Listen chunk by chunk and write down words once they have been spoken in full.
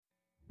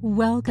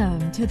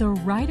Welcome to the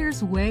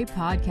Writer's Way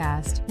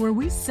podcast, where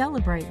we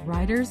celebrate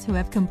writers who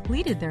have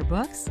completed their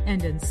books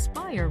and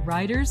inspire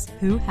writers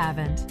who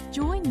haven't.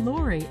 Join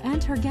Lori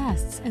and her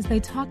guests as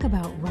they talk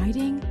about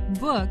writing,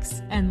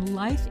 books, and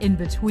life in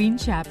between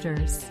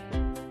chapters.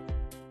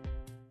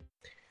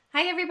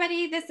 Hi,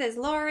 everybody. This is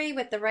Lori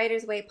with the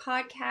Writer's Way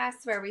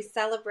podcast, where we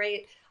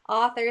celebrate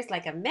authors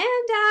like Amanda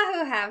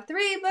who have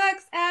 3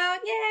 books out,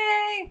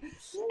 yay!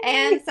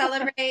 And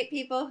celebrate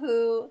people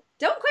who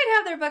don't quite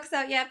have their books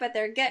out yet, but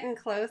they're getting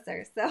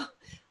closer. So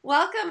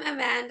welcome,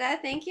 Amanda.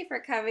 Thank you for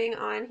coming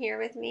on here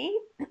with me.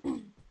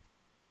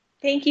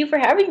 Thank you for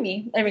having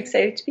me. I'm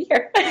excited to be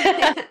here.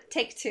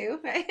 Take 2,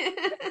 right?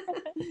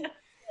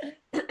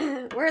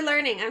 We're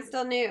learning. I'm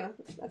still new.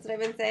 That's what I've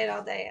been saying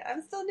all day.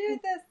 I'm still new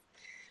at this.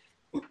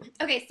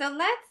 Okay, so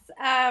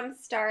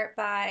let's start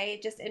by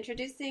just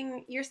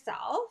introducing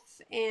yourself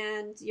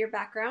and your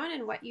background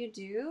and what you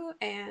do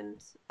and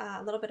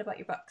a little bit about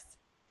your books.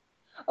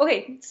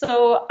 Okay,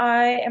 so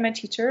I am a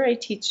teacher. I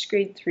teach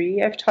grade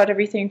 3. I've taught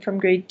everything from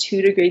grade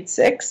 2 to grade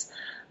 6.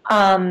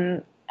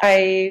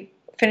 I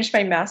finished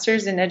my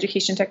master's in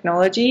education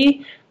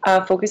technology,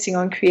 focusing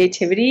on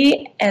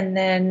creativity, and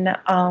then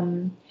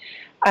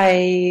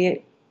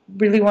I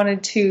really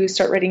wanted to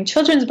start writing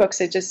children's books.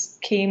 It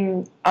just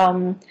came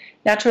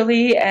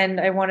naturally, and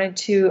I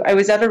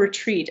was at a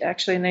retreat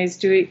actually, and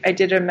I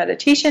did a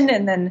meditation,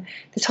 and then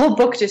this whole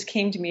book just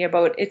came to me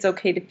about it's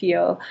okay to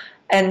feel.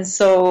 And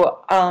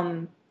so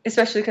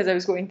especially because I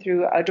was going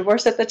through a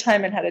divorce at the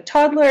time and had a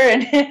toddler,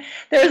 and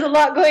there was a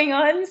lot going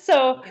on,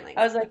 so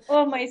I was like,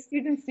 oh, my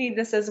students need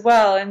this as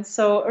well. And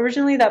so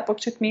originally that book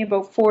took me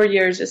about 4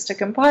 years just to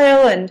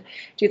compile and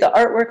do the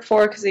artwork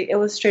for, because they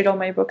illustrate all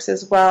my books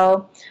as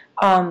well.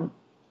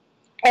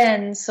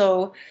 And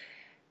so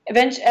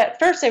at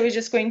first I was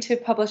just going to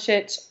publish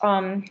it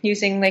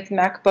using like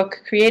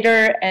MacBook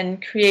Creator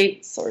and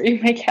create, sorry,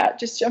 my cat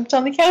just jumped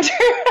on the counter.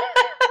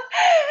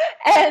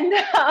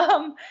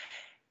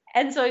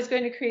 And so I was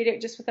going to create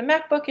it just with a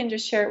MacBook and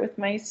just share it with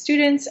my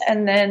students.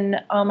 And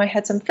then I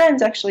had some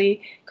friends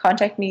actually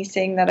contact me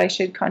saying that I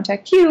should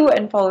contact you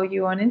and follow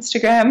you on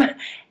Instagram.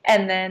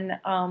 And then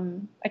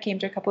I came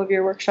to a couple of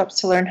your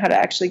workshops to learn how to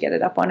actually get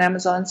it up on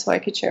Amazon so I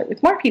could share it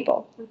with more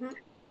people. Mm-hmm.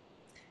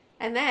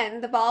 And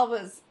then the ball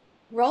was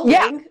rolling.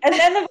 Yeah, and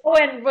then the ball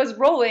was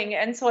rolling.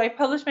 And so I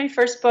published my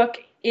first book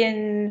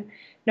in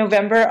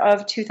November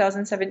of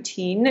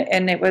 2017,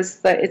 and it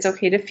was It's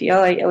Okay to Feel.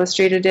 I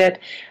illustrated it.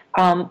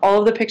 All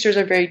of the pictures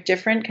are very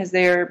different because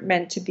they are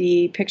meant to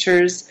be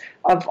pictures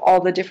of all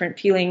the different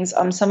feelings.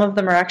 Some of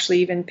them are actually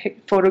even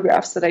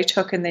photographs that I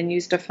took and then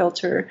used a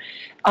filter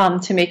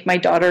to make my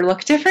daughter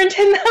look different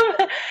in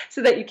them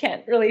so that you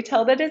can't really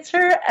tell that it's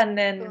her. And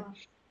then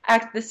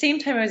at the same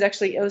time, I was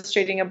actually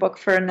illustrating a book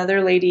for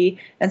another lady,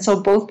 and so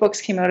both books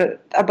came out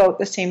at about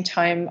the same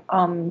time.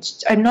 I'm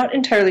not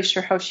entirely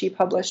sure how she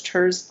published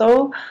hers,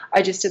 though.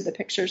 I just did the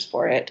pictures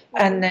for it.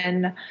 And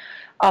then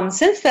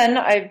since then,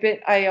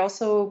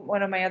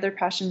 one of my other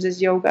passions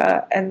is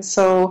yoga, and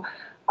so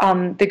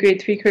the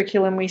grade 3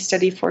 curriculum, we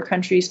study 4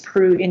 countries: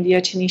 Peru,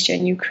 India, Tunisia,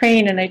 and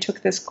Ukraine, and I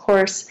took this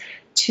course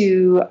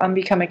to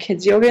become a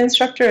kids yoga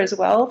instructor as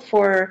well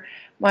for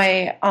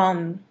my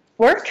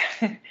work.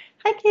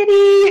 Hi,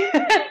 kitty.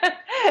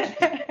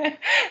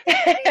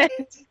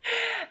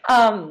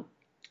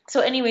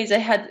 So anyways,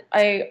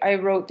 I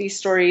wrote these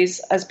stories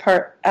as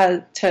part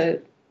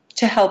to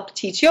help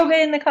teach yoga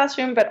in the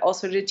classroom, but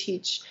also to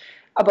teach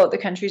about the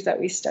countries that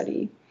we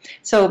study.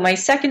 So my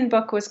second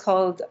book was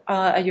called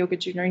A Yoga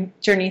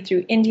Journey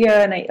Through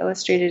India, and I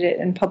illustrated it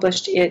and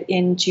published it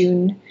in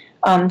June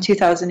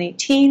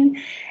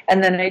 2018.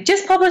 And then I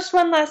just published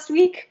one last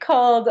week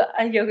called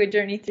A Yoga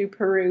Journey Through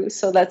Peru.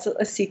 So that's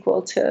a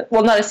sequel to,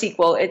 well, not a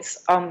sequel,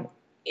 it's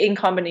in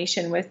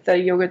combination with the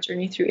Yoga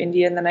Journey Through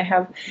India. And then I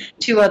have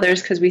 2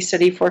 others because we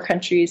study 4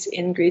 countries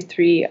in grade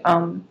 3.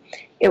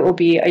 It will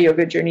be A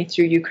Yoga Journey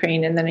Through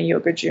Ukraine and then A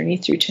Yoga Journey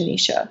Through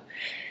Tunisia.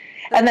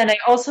 And then I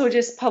also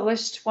just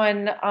published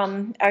one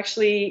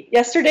actually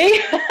yesterday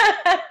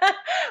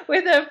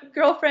with a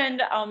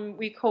girlfriend.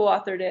 We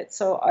co-authored it,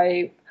 so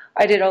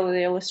I did all of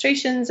the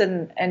illustrations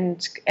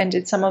and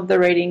did some of the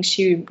writing.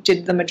 She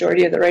did the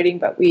majority of the writing,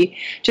 but we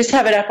just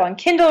have it up on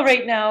Kindle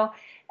right now.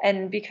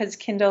 And because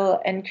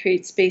Kindle and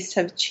CreateSpace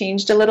have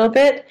changed a little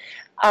bit,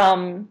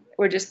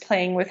 we're just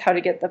playing with how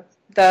to get the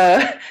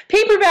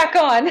paperback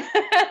on.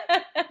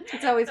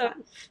 It's always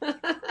fun.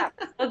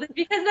 So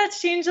because that's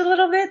changed a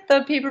little bit,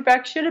 the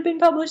paperback should have been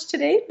published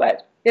today,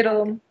 but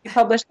it'll be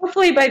published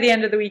hopefully by the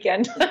end of the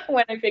weekend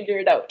when I figure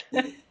it out.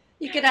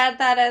 You could add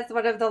that as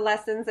one of the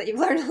lessons that you've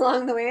learned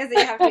along the way, is that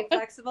you have to be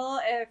flexible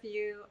if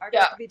you are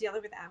going to be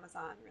dealing with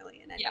Amazon,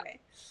 really, in any way.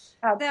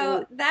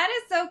 Absolutely. So that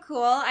is so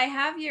cool. I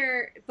have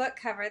your book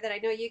cover that I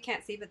know you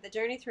can't see, but The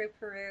Journey Through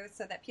Peru,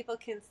 so that people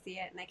can see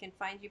it and they can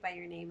find you by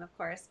your name, of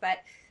course. But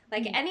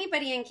like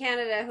anybody in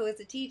Canada who is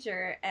a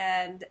teacher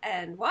and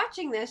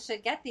watching this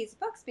should get these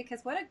books,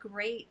 because what a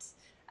great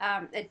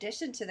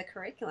addition to the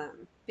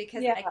curriculum.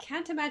 Because I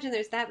can't imagine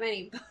there's that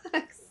many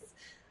books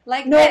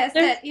like this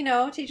that,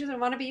 teachers would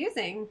want to be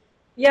using.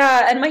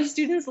 Yeah, and my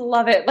students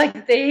love it.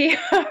 Like they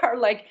are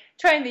like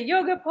trying the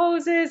yoga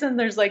poses, and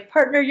there's like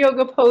partner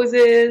yoga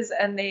poses,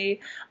 and they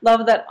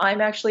love that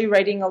I'm actually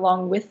writing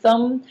along with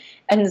them.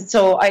 And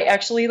so I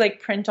actually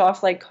like print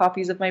off like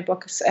copies of my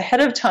books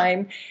ahead of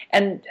time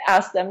and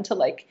ask them to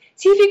like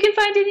see if you can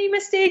find any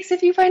mistakes.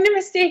 If you find any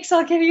mistakes,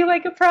 I'll give you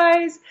like a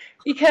prize,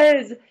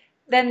 because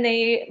then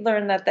they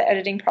learn that the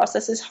editing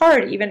process is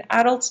hard. Even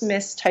adults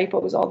miss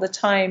typos all the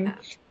time.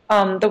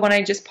 The one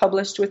I just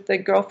published with the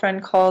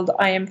girlfriend called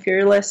I Am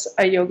Fearless,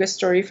 a yoga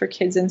story for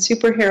kids and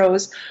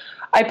superheroes.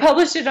 I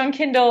published it on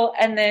Kindle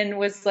and then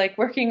was like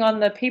working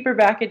on the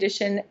paperback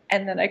edition,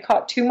 and then I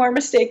caught 2 more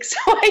mistakes. So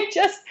I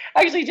just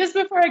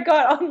before I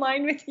got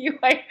online with you,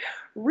 I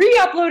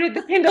re-uploaded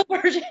the Kindle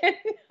version.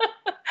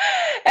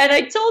 And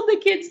I told the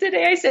kids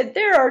today, I said,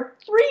 there are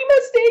 3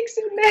 mistakes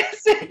in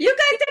this. You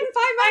guys didn't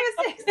find my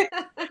mistakes.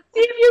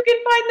 See if you can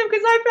find them,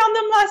 because I found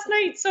them last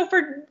night. So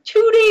for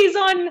 2 days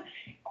on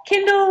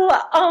Kindle,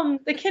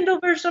 the Kindle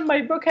version of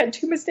my book had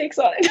 2 mistakes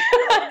on it.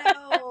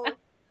 Oh,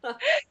 no.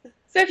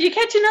 So if you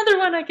catch another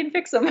one, I can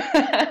fix them.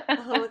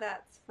 Oh,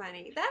 that's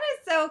funny. That is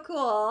so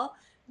cool.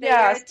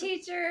 That you're a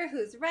teacher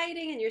who's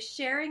writing and you're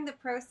sharing the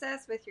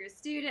process with your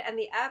student and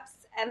the ups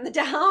and the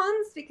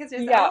downs, because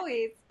there's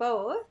always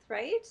both,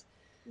 right?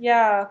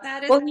 Yeah.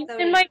 That is well,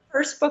 in my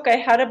first book, I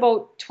had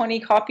about 20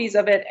 copies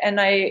of it,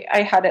 and I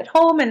had it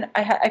home, and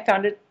I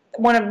found it.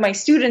 One of my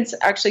students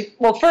actually,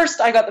 well, first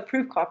I got the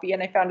proof copy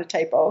and I found a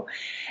typo.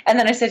 And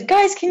then I said,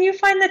 guys, can you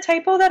find the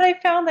typo that I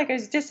found? Like, I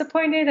was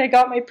disappointed. I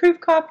got my proof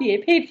copy.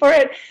 I paid for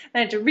it. And I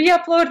had to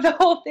re-upload the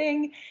whole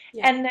thing.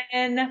 Yeah. And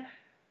then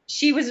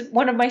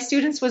one of my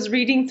students was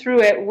reading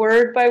through it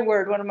word by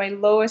word, one of my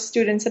lowest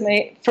students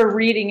for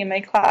reading in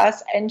my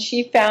class. And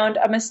she found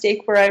a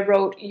mistake where I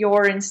wrote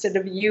your instead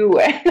of you.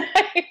 And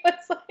I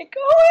was like,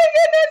 oh my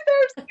goodness,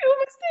 there's 2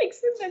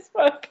 mistakes in this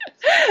book.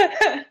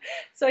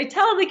 So I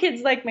tell the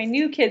kids, like my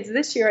new kids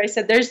this year, I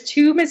said, there's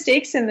 2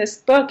 mistakes in this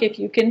book. If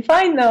you can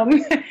find them,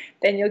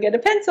 then you'll get a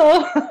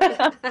pencil.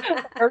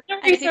 Or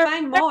and if you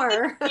find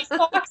more.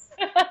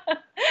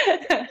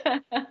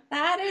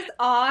 That is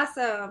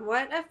awesome.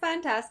 What a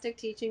fantastic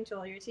teaching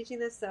tool. You're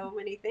teaching us so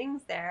many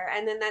things there.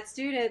 And then that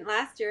student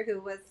last year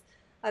who was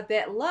a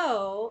bit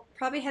low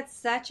probably had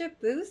such a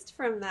boost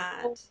from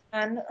that.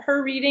 And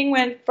her reading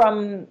went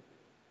from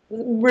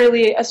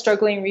really a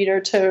struggling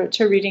reader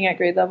to reading at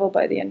grade level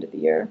by the end of the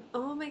year.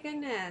 Oh my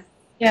goodness.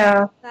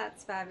 Yeah.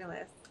 That's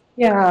fabulous.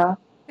 Yeah.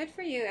 Good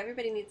for you.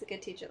 Everybody needs a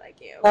good teacher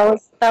like you.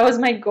 That was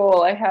my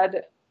goal. I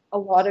had a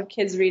lot of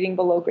kids reading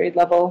below grade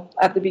level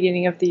at the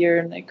beginning of the year,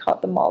 and I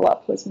caught them all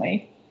up was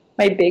my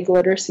big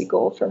literacy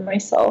goal for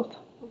myself.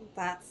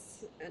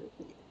 That's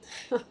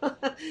that's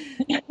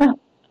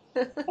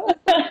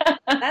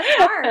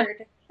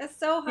hard. That's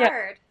so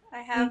hard.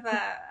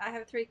 Yeah. I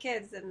have 3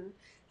 kids, and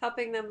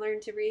helping them learn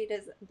to read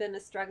has been a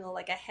struggle,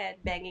 like a head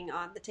banging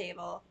on the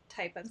table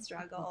type of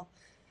struggle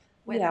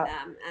with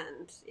them.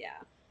 And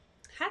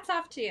hats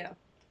off to you.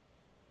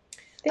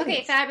 Thanks.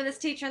 Okay, fabulous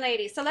teacher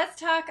lady. So let's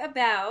talk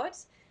about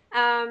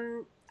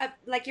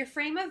like your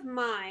frame of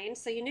mind.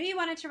 So you knew you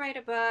wanted to write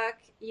a book.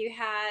 You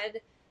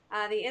had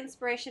the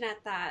inspiration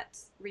at that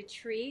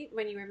retreat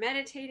when you were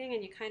meditating,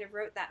 and you kind of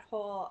wrote that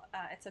whole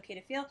It's Okay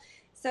to Feel.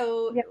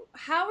 So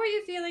how were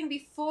you feeling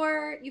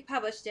before you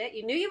published it?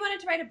 You knew you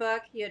wanted to write a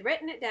book. You had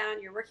written it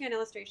down. You're working on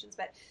illustrations.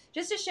 But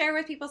just to share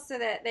with people so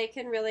that they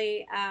can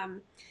really,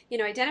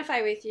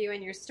 identify with you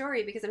and your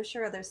story, because I'm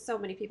sure there's so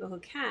many people who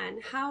can.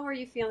 How were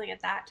you feeling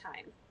at that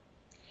time?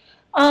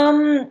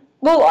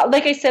 Well,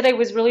 like I said, I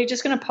was really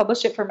just going to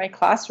publish it for my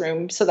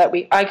classroom so that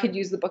I could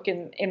use the book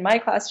in my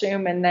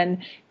classroom. And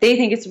then they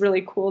think it's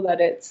really cool that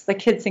the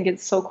kids think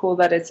it's so cool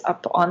that it's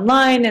up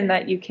online and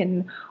that you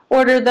can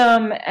order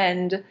them.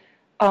 And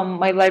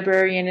my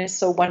librarian is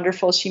so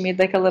wonderful. She made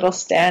like a little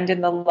stand in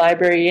the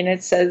library, and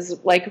it says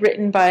like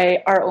written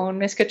by our own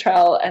Miss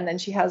Cottrell. And then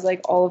she has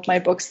like all of my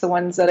books, the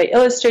ones that I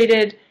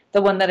illustrated,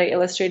 the one that I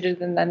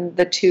illustrated, and then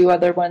the 2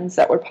 other ones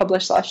that were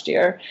published last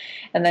year.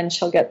 And then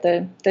she'll get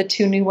the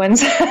 2 new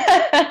ones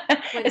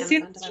as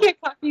soon as she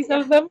get copies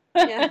of them.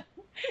 Yeah.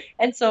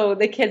 And so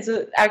the kids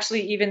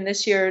actually, even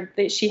this year,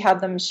 she had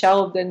them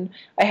shelved, and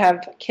I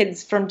have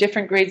kids from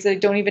different grades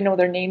that don't even know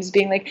their names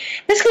being like,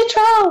 Miss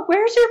Cottrell,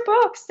 where's your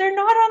books? They're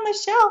not on the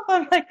shelf.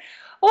 I'm like,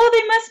 oh,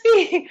 they must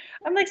be.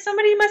 I'm like,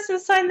 somebody must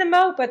have signed them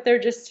out, but they're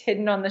just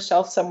hidden on the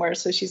shelf somewhere,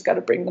 so she's got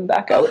to bring them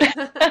back out.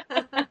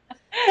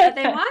 But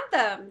they want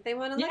them. They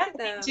want to look at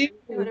them. They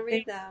want to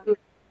read them.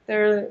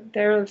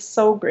 They're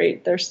so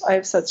great. I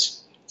have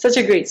such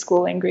a great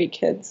school and great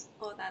kids.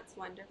 Oh, that's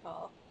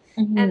wonderful.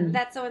 Mm-hmm. And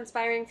that's so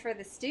inspiring for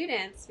the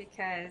students,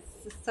 because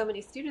so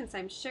many students,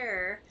 I'm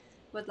sure,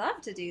 would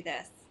love to do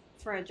this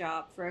for a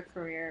job, for a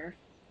career.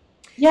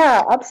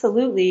 Yeah,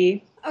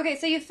 absolutely. Okay,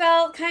 so you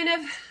felt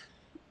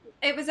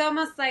it was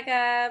almost like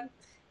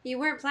you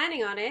weren't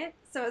planning on it,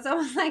 so it's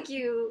almost like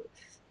you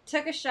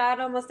took a shot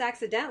almost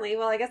accidentally.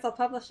 Well, I guess I'll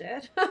publish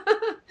it.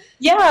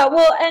 Yeah,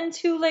 well, and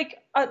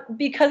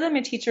because I'm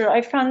a teacher,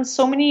 I've found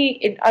so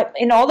many,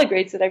 in all the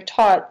grades that I've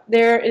taught,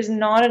 there is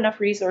not enough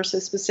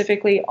resources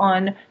specifically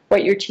on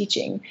what you're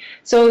teaching.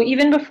 So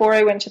even before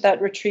I went to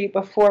that retreat,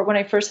 when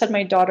I first had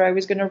my daughter, I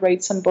was going to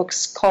write some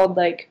books called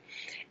like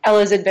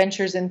Ella's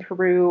Adventures in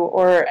Peru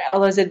or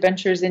Ella's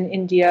Adventures in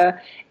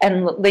India,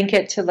 and link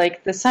it to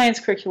like the science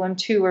curriculum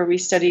too, where we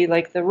study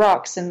like the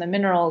rocks and the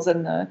minerals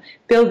and the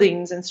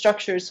buildings and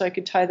structures, so I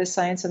could tie the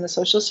science and the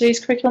social studies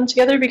curriculum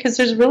together, because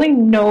there's really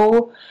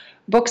no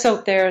books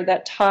out there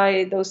that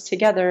tie those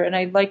together. And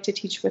I'd like to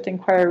teach with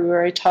Inquiry,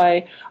 where I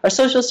tie our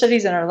social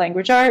studies and our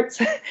language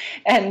arts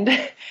and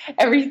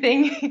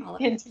everything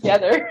in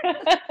together.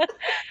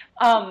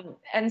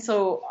 And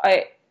so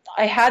I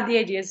had the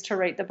ideas to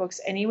write the books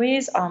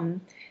anyways,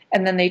 and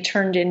then they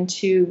turned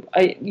into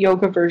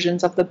yoga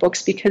versions of the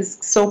books, because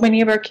so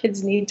many of our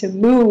kids need to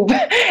move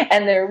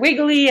and they're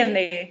wiggly and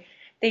they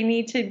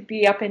need to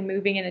be up and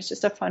moving, and it's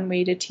just a fun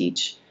way to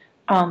teach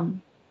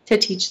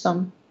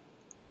them.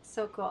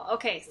 So cool.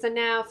 Okay, so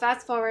now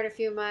fast forward a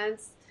few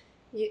months,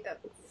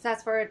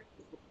 fast forward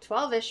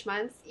 12-ish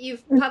months,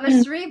 you've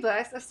published 3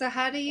 books. So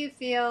how do you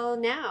feel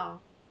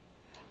now?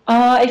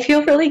 I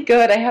feel really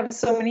good. I have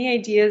so many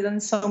ideas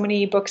and so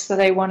many books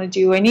that I want to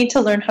do. I need to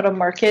learn how to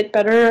market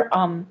better.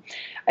 I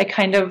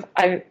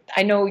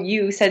know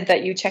you said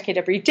that you check it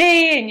every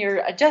day and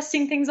you're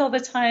adjusting things all the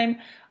time.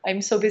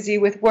 I'm so busy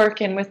with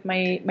work and with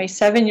my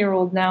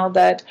 7-year-old now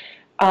that,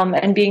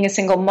 and being a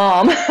single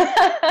mom,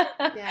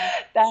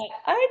 that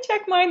I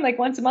check mine like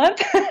once a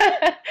month.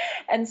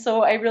 And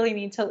so I really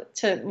need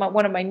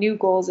one of my new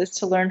goals is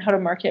to learn how to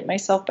market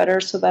myself better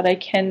so that I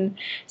can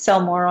sell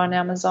more on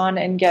Amazon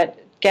and get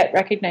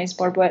recognized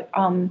more. But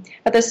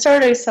at the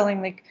start, I was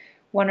selling like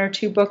 1 or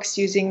 2 books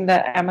using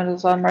the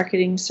Amazon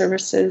marketing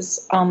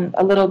services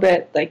a little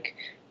bit like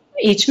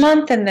each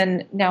month, and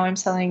then now I'm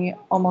selling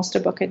almost a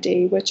book a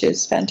day, which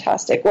is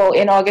fantastic. Well,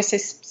 in August I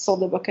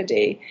sold a book a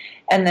day,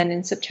 and then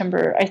in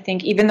September, I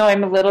think, even though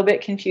I'm a little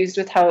bit confused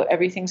with how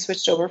everything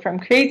switched over from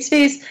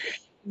CreateSpace,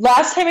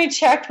 last time I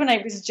checked when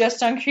I was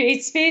just on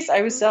CreateSpace,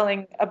 I was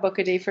selling a book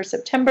a day for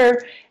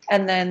September,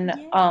 and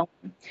then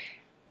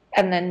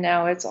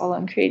now it's all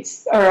on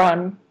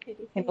on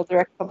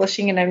direct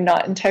publishing, and I'm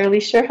not entirely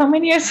sure how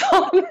many I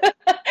sold.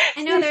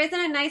 I know there isn't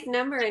a nice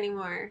number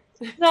anymore.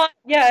 It's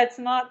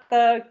not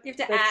the. You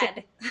have to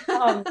add.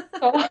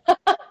 So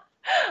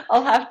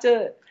I'll have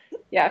to,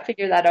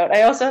 figure that out.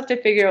 I also have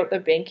to figure out the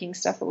banking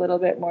stuff a little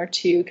bit more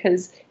too,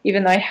 because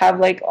even though I have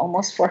like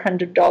almost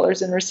 $400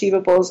 in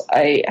receivables,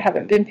 I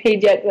haven't been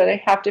paid yet, but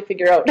I have to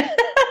figure out.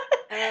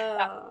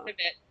 Oh.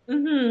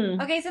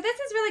 Mm-hmm. Okay, so this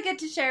is really good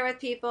to share with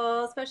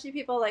people, especially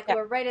people like who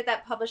are right at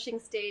that publishing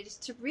stage,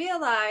 to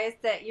realize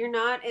that you're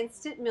not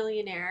instant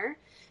millionaire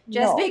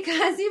just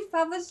because you've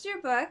published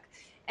your book,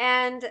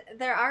 and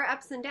there are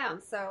ups and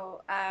downs.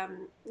 So,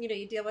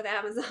 you deal with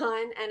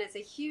Amazon, and it's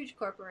a huge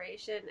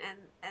corporation,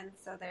 and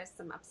so there's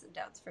some ups and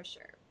downs for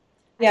sure.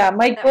 Yeah,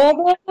 my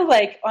goal,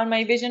 like on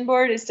my vision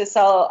board, is to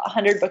sell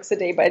 100 books a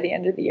day by the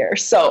end of the year.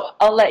 So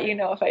I'll let you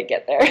know if I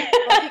get there.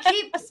 Well, if you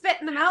keep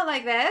spitting them out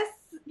like this,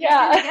 you're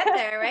going to get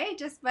there, right?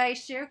 Just by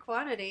sheer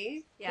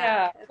quantity.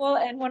 Yeah. Well,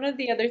 and one of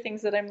the other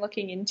things that I'm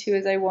looking into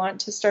is I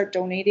want to start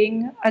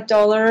donating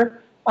 $1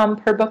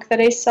 per book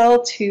that I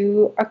sell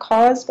to a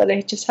cause, but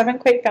I just haven't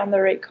quite found the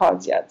right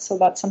cause yet. So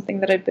that's something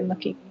that I've been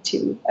looking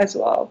into as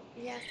well.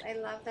 Yes, I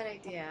love that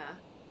idea.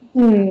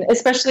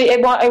 Especially, I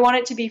want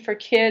it to be for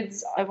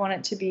kids. I want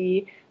it to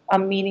be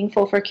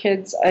meaningful for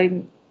kids.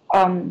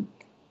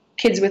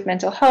 Kids with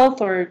mental health,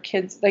 or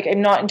kids, like,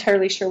 I'm not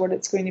entirely sure what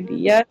it's going to be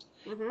yet.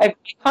 Mm-hmm. I've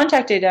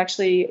contacted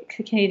actually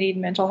Canadian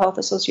Mental Health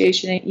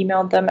Association and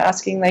emailed them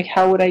asking like,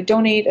 how would I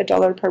donate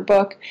 $1 per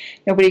book?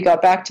 Nobody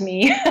got back to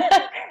me.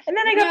 And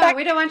then I got back.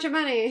 We don't want your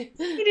money.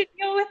 You didn't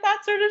go with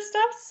that sort of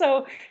stuff.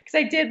 So, because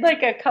I did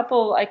like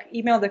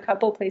emailed a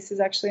couple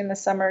places actually in the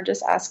summer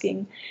just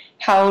asking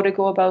how to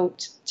go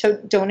about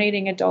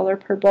donating $1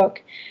 per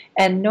book,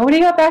 and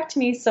nobody got back to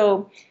me.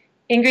 So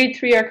in grade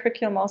 3, our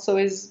curriculum also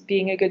is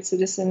being a good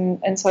citizen,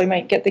 and so I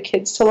might get the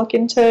kids to look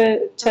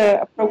into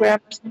a program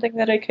or something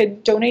that I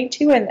could donate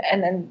to, and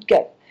then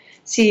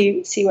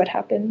see what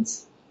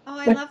happens. Oh,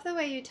 I love the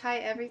way you tie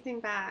everything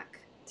back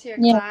to your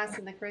class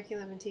and the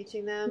curriculum and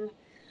teaching them.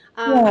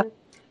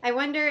 I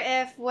wonder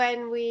if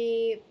when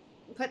we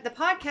put the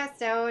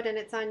podcast out and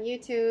it's on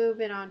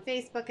YouTube and on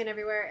Facebook and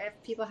everywhere,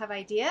 if people have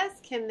ideas,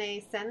 can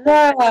they send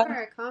them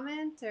or a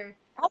comment or?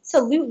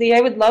 Absolutely, I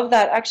would love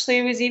that.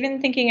 Actually, I was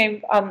even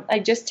thinking, I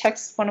just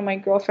texted one of my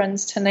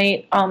girlfriends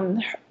tonight.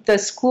 The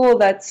school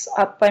that's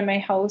up by my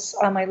house,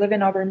 I live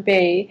in Auburn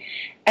Bay,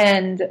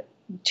 and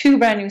 2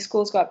 brand new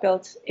schools got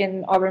built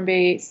in Auburn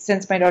Bay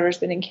since my daughter's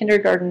been in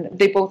kindergarten.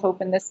 They both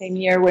opened the same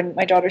year when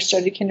my daughter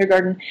started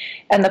kindergarten,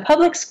 and the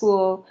public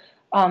school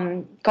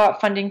got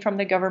funding from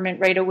the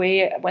government right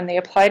away when they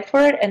applied for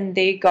it, and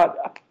they got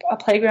a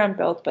playground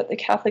built, but the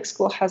Catholic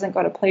school hasn't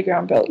got a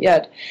playground built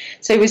yet.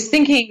 So I was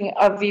thinking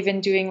of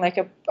even doing like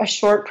a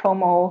short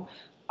promo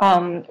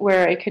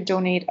where I could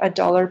donate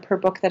 $1 per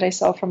book that I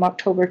sell from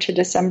October to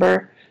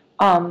December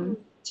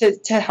to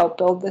help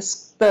build the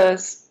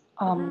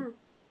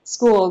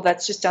school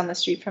that's just down the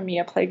street from me,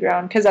 a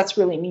playground, because that's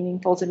really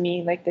meaningful to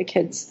me. Like, the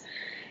kids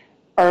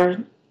are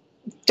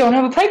don't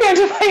have a playground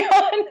to play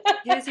on.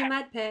 Here's your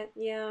mud pit.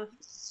 Yeah.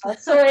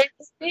 So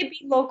it'd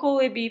be local,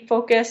 it'd be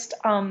focused,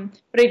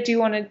 but I do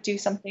want to do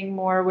something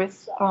more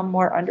with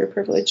more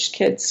underprivileged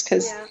kids,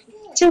 because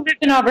to live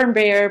in Auburn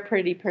Bay are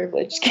pretty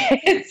privileged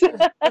kids.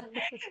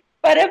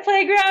 But a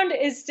playground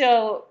is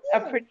still a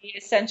pretty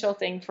essential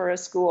thing for a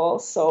school.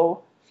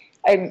 So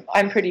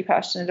I'm pretty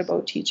passionate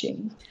about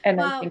teaching,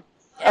 and I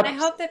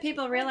hope that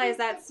people realize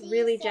that's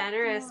really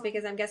generous,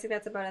 because I'm guessing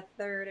that's about a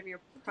third of your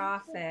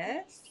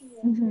profit.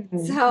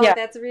 Mm-hmm. So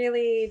that's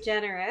really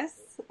generous,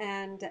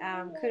 and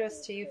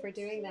kudos to you for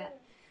doing that.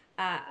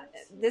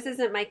 This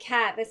isn't my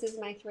cat. This is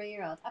my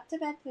 3-year-old. Up to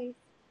bed, please.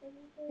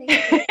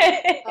 Thank you.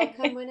 I'll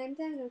come when I'm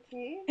done,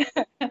 okay?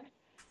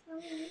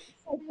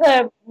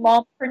 The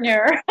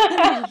mompreneur.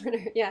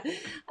 Yeah.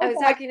 I was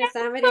talking to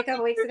somebody a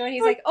couple weeks ago, and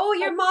he's like, "Oh,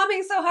 you're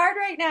momming so hard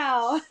right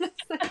now."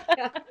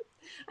 Yeah.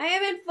 I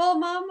am in full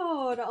mom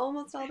mode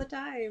almost all the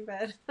time,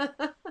 but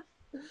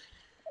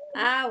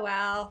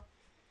well,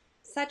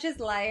 such is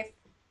life.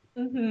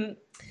 Mm-hmm.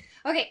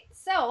 Okay,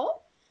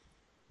 so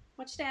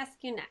what should I ask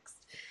you next?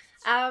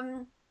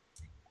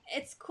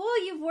 It's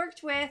cool you've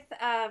worked with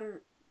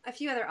a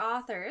few other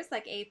authors,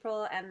 like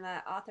April and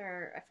the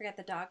author, I forget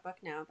the dog book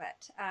now,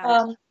 but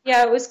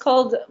it was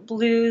called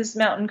Blues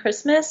Mountain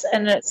Christmas,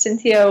 and it's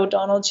Cynthia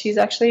O'Donnell. She's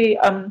actually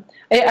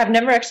I've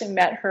never actually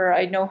met her.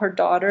 I know her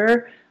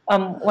daughter.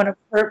 One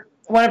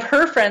of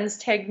her friends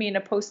tagged me in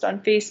a post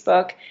on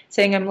Facebook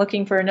saying I'm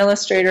looking for an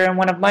illustrator, and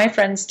one of my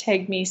friends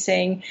tagged me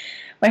saying,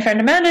 "My friend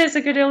Amanda is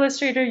a good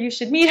illustrator. You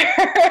should meet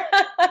her."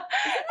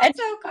 That's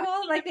so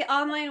cool, like the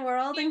online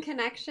world and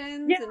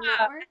connections and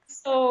networks.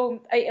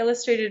 So I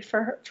illustrated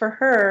for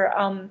her,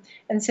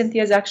 and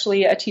Cynthia's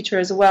actually a teacher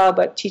as well,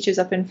 but teaches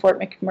up in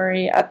Fort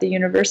McMurray at the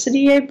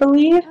university, I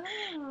believe.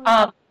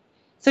 Oh.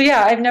 So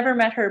I've never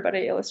met her, but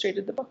I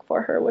illustrated the book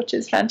for her, which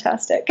is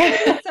fantastic.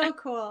 That's so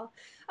cool.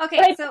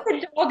 Okay, so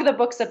the dog the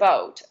book's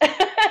about.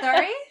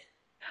 Sorry?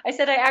 I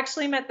said I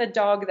actually met the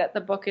dog that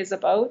the book is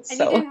about. And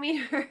you didn't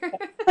meet her.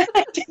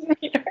 I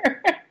didn't meet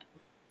her.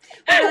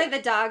 Well, really,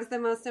 the dog's the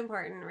most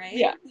important, right?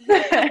 Yeah.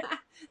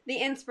 The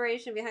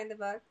inspiration behind the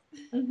book.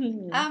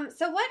 Mm-hmm.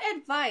 So what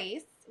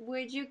advice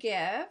would you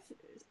give?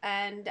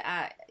 And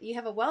you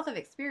have a wealth of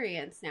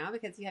experience now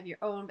because you have your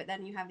own, but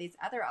then you have these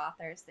other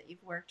authors that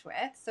you've worked with.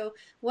 So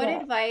what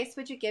advice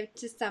would you give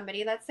to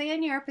somebody, let's say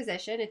in your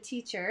position, a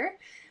teacher,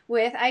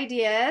 with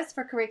ideas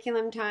for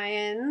curriculum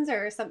tie-ins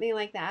or something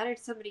like that, or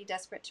somebody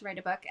desperate to write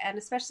a book, and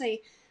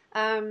especially,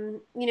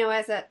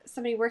 as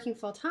somebody working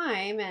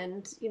full-time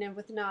and,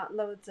 with not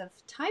loads of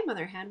time on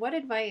their hand, what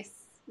advice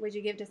would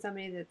you give to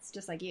somebody that's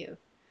just like you?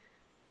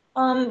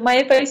 My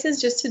advice is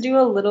just to do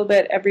a little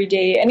bit every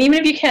day. And even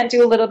if you can't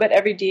do a little bit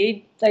every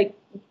day, like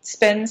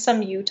spend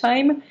some you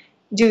time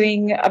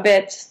doing a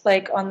bit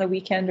like on the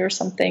weekend or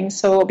something.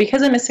 So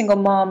because I'm a single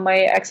mom, my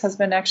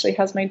ex-husband actually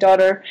has my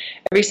daughter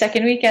every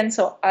second weekend.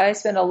 So I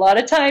spend a lot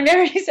of time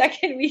every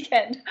second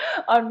weekend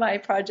on my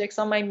projects,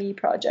 on my me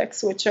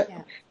projects, which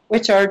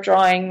are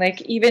drawing,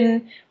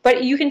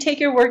 but you can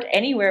take your work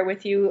anywhere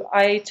with you.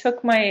 I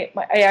took I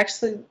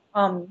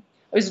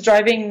was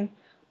driving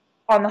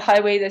on the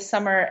highway this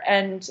summer,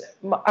 and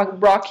a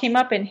rock came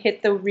up and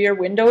hit the rear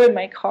window in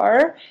my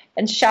car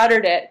and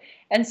shattered it.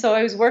 And so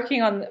I was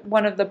working on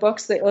one of the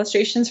books, the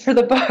illustrations for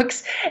the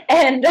books,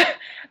 and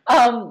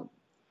I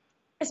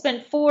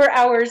spent 4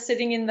 hours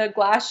sitting in the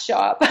glass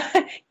shop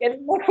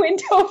getting the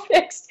window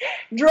fixed,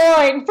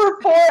 drawing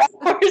for 4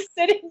 hours,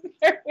 sitting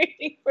there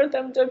waiting for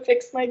them to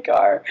fix my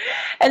car.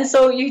 And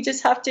so you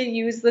just have to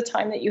use the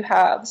time that you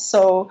have.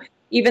 So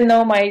even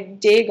though my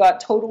day got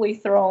totally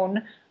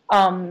thrown,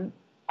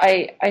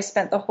 I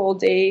spent the whole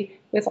day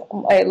with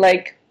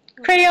my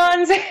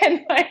crayons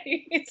and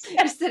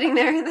you're sitting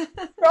there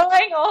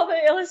drawing all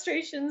the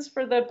illustrations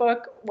for the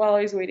book while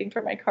I was waiting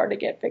for my car to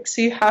get fixed.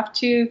 So you have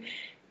to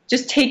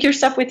just take your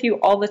stuff with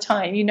you all the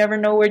time. You never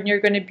know when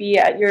you're going to be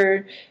at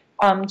your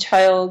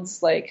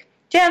child's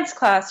dance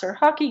class or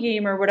hockey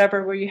game or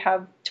whatever, where you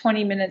have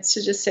 20 minutes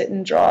to just sit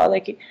and draw,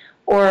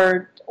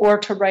 or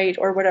to write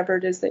or whatever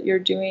it is that you're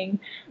doing.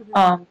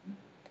 Mm-hmm.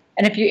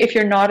 And if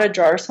you're not a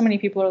drawer, so many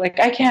people are like,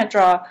 I can't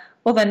draw.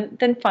 Well,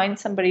 then find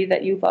somebody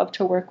that you love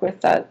to work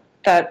with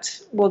that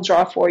will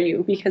draw for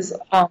you. Because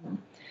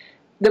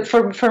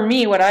for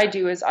me, what I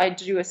do is I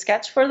do a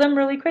sketch for them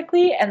really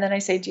quickly, and then I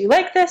say, do you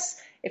like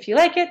this? If you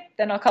like it,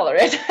 then I'll color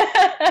it.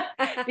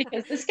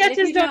 Because the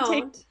sketches don't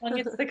take long.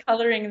 It's the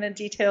coloring and the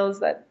details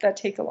that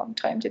take a long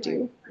time to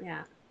do.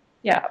 Yeah.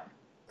 Yeah.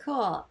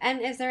 Cool.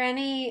 And is there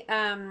any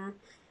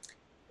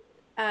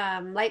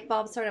light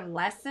bulb sort of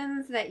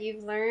lessons that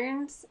you've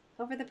learned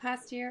over the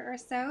past year or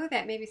so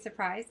that maybe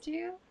surprised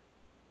you?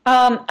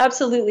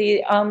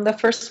 Absolutely. The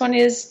first one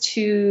is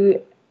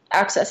to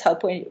access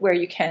help where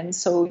you can.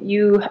 So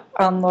you,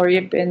 Lori,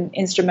 have been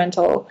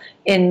instrumental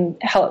in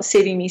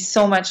saving me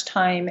so much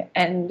time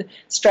and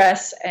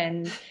stress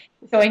and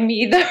showing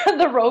me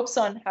the ropes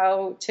on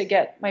how to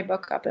get my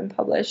book up and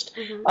published.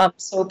 Mm-hmm.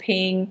 So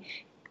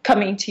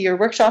coming to your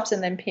workshops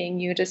and then paying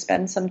you to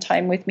spend some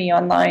time with me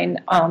online.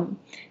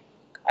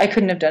 I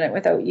couldn't have done it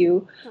without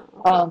you.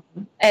 Oh.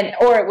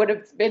 Or it would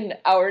have been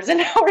hours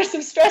and hours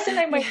of stress, and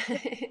I might.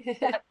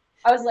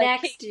 I was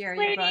like, next year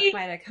your book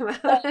might have come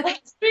out. 3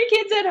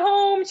 kids at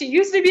home. She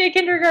used to be a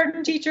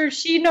kindergarten teacher.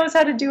 She knows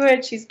how to do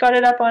it. She's got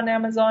it up on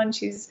Amazon.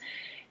 She's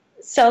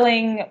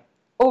selling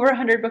over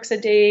 100 books a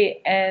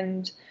day,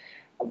 and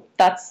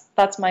that's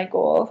my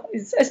goal.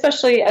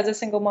 Especially as a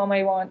single mom,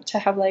 I want to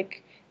have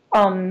like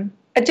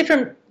a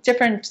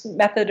different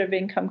method of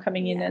income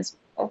coming in as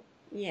well.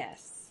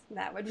 Yes,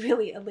 that would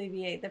really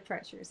alleviate the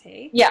pressures,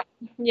 hey? Yeah.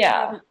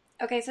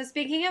 Okay, so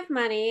speaking of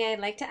money,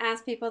 I'd like to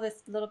ask people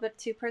this little bit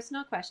too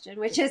personal question,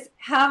 which is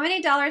how many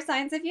dollar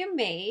signs have you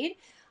made?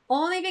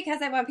 Only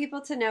because I want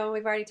people to know,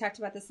 we've already talked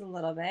about this a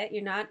little bit,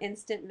 you're not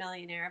instant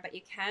millionaire, but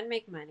you can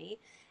make money.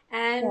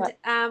 And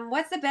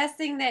what's the best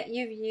thing that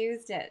you've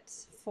used it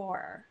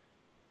for?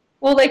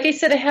 Well, like I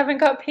said, I haven't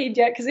got paid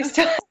yet because I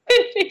still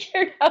haven't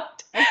figured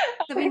out.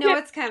 So we know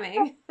it's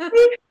coming.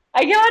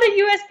 I got a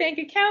U.S. bank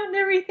account and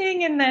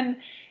everything, and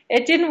then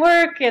it didn't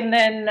work, and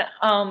then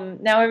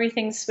now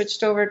everything's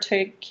switched over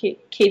to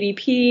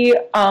KDP.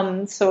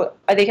 So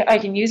I think I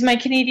can use my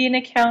Canadian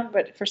account,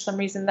 but for some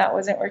reason that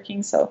wasn't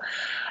working. So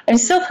I'm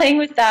still playing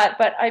with that,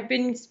 but I've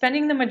been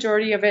spending the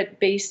majority of it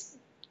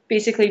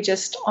basically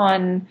just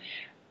on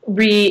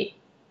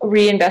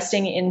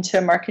reinvesting into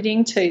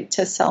marketing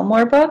to sell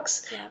more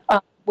books,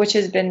 which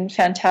has been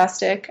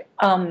fantastic.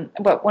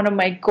 But one of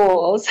my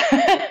goals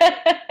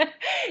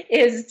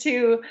is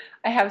to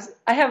I have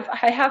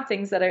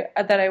things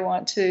that I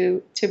want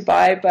to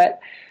buy, but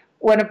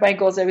one of my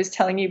goals I was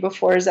telling you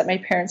before is that my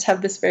parents have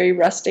this very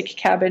rustic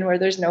cabin where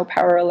there's no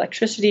power or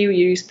electricity. We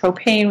use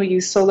propane, we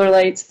use solar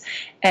lights,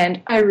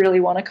 and I really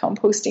want a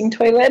composting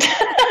toilet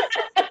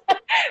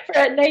for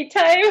at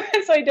nighttime,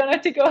 so I don't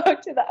have to go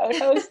out to the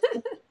outhouse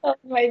and tell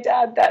my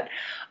dad that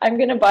I'm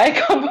going to buy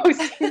a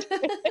composting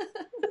toilet.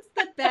 It's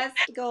the best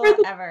goal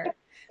ever.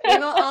 We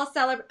will all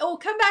celebrate. Oh,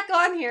 come back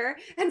on here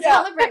and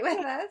celebrate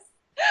with us.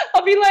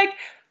 I'll be like,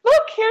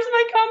 look, here's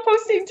my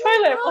composting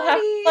toilet. We'll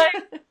have like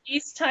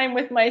FaceTime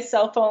with my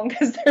cell phone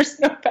because there's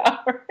no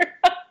power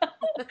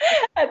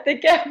at the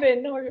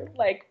cabin or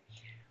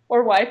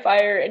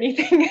Wi-Fi or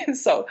anything.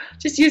 So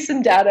just use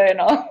some data and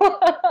I'll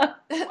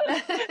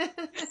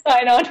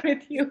sign on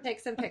with you. Take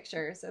some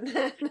pictures and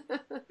then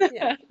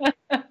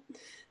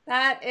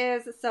That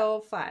is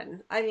so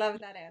fun. I love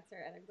that answer,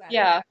 and I'm glad.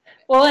 Yeah.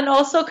 Well, and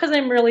also because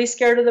I'm really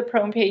scared of the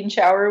propane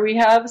shower we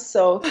have,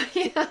 so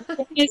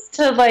it's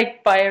to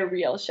like buy a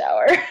real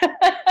shower.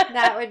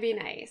 That would be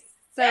nice.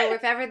 So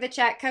if ever the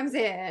check comes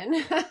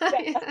in,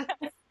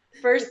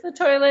 first the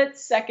toilet,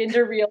 second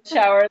a real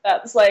shower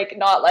that's like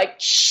not like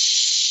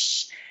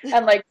shh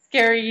and like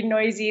scary,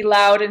 noisy,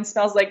 loud, and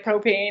smells like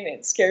propane.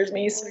 It scares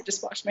me, so I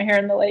just wash my hair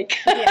in the lake.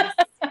 Yes.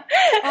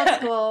 Old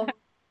school.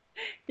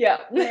 Yeah.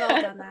 We've all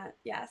done that.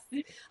 Yes.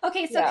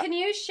 Okay, so can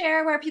you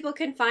share where people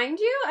can find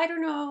you? I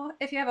don't know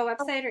if you have a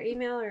website or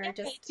email or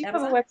just I do have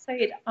a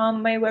website.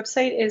 My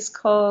website is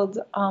called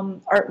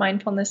Art,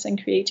 Mindfulness,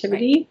 and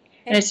Creativity. Right.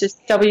 And it's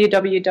just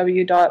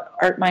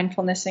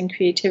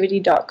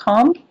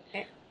www.artmindfulnessandcreativity.com.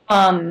 Okay.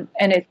 And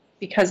it's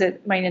because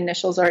my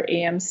initials are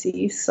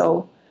AMC,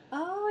 so.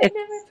 Oh, I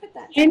never put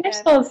that.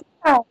 Initials,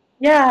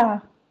 yeah.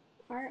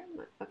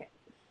 Okay.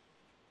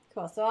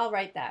 Cool. So I'll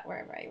write that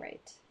wherever I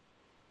write.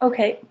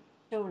 Okay.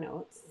 Show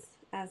notes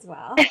as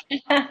well.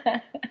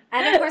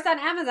 And of course on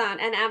Amazon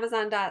and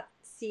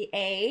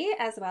Amazon.ca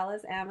as well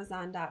as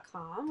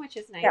Amazon.com, which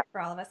is nice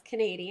for all of us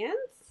Canadians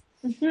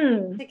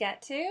to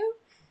get to.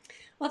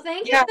 Well,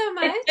 thank you so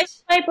much. I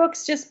find my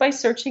books just by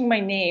searching my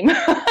name.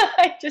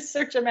 I just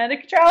search Amanda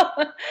Cottrell.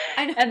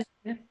 I know. And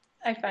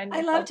I find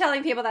I love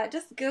telling people that.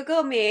 Just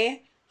Google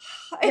me.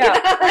 Yeah.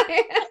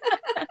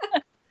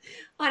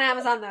 On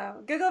Amazon,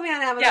 though. Google me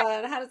on Amazon.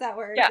 Yeah. How does that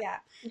work?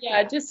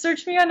 Yeah, just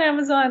search me on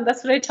Amazon.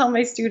 That's what I tell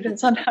my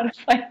students on how to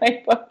find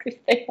my book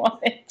if they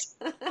want it.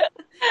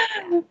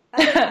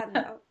 That's fun,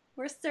 though.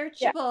 We're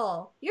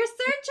searchable. You're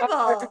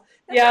searchable.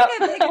 That's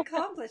like a big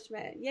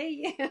accomplishment.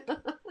 Yay.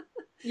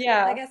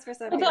 Yeah. I guess for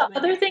some people. The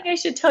other thing I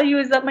should tell you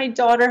is that my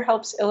daughter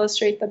helps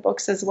illustrate the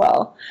books as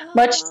well.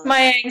 Much to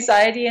my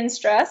anxiety and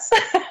stress.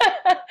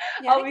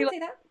 I'll be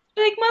like,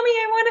 Mommy,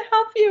 I want to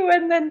help you.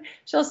 And then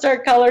she'll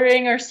start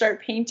coloring or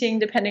start painting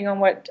depending on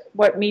what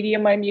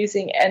medium I'm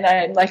using. And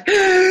I'm like,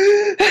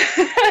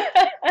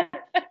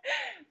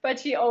 but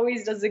she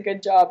always does a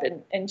good job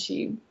and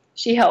she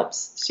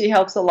helps. She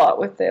helps a lot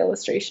with the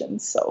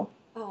illustrations. So.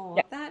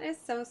 That is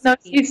so sweet. No,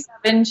 she's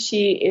 7.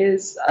 She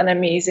is an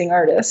amazing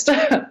artist.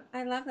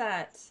 I love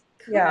that.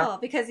 Cool,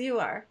 because you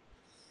are.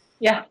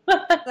 Yeah. So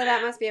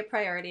that must be a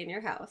priority in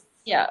your house.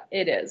 Yeah,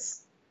 it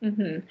is.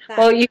 Mm-hmm.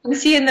 Well, you can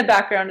see in the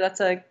background,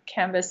 that's a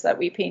canvas that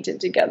we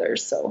painted together.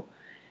 So,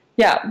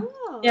 yeah.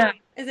 Oh. Yeah.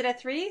 Is it a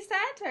 3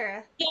 set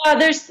or? Yeah,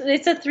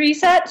 it's a 3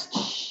 set.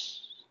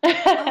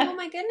 Oh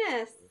my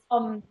goodness.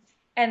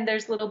 And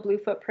there's little blue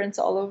footprints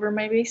all over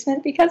my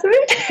basement because of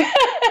it.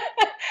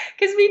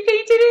 Because we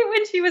painted it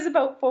when she was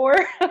about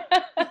 4.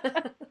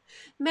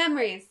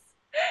 Memories.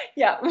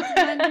 Yeah.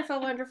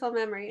 Wonderful, wonderful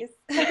memories.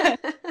 Brand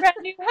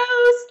new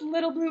house,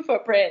 little blue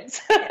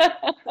footprints.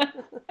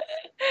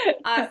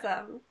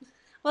 Awesome.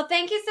 Well,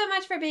 thank you so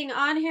much for being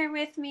on here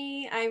with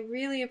me. I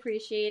really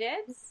appreciate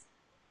it.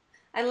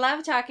 I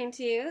love talking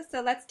to you.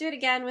 So let's do it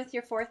again with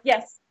your fourth.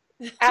 Yes,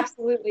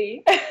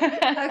 absolutely.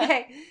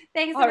 Okay.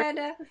 Thanks,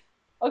 Amanda.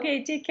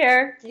 Okay, take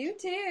care. You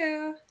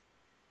too.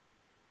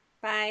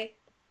 Bye.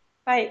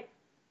 Bye.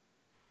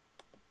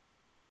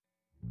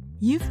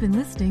 You've been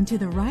listening to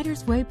the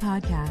Writer's Way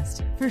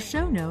podcast. For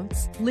show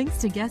notes, links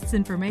to guests'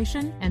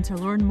 information, and to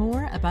learn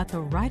more about the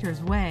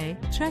Writer's Way,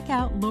 check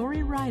out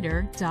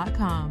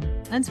LoriWriter.com.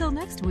 Until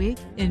next week,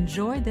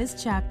 enjoy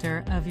this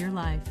chapter of your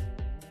life.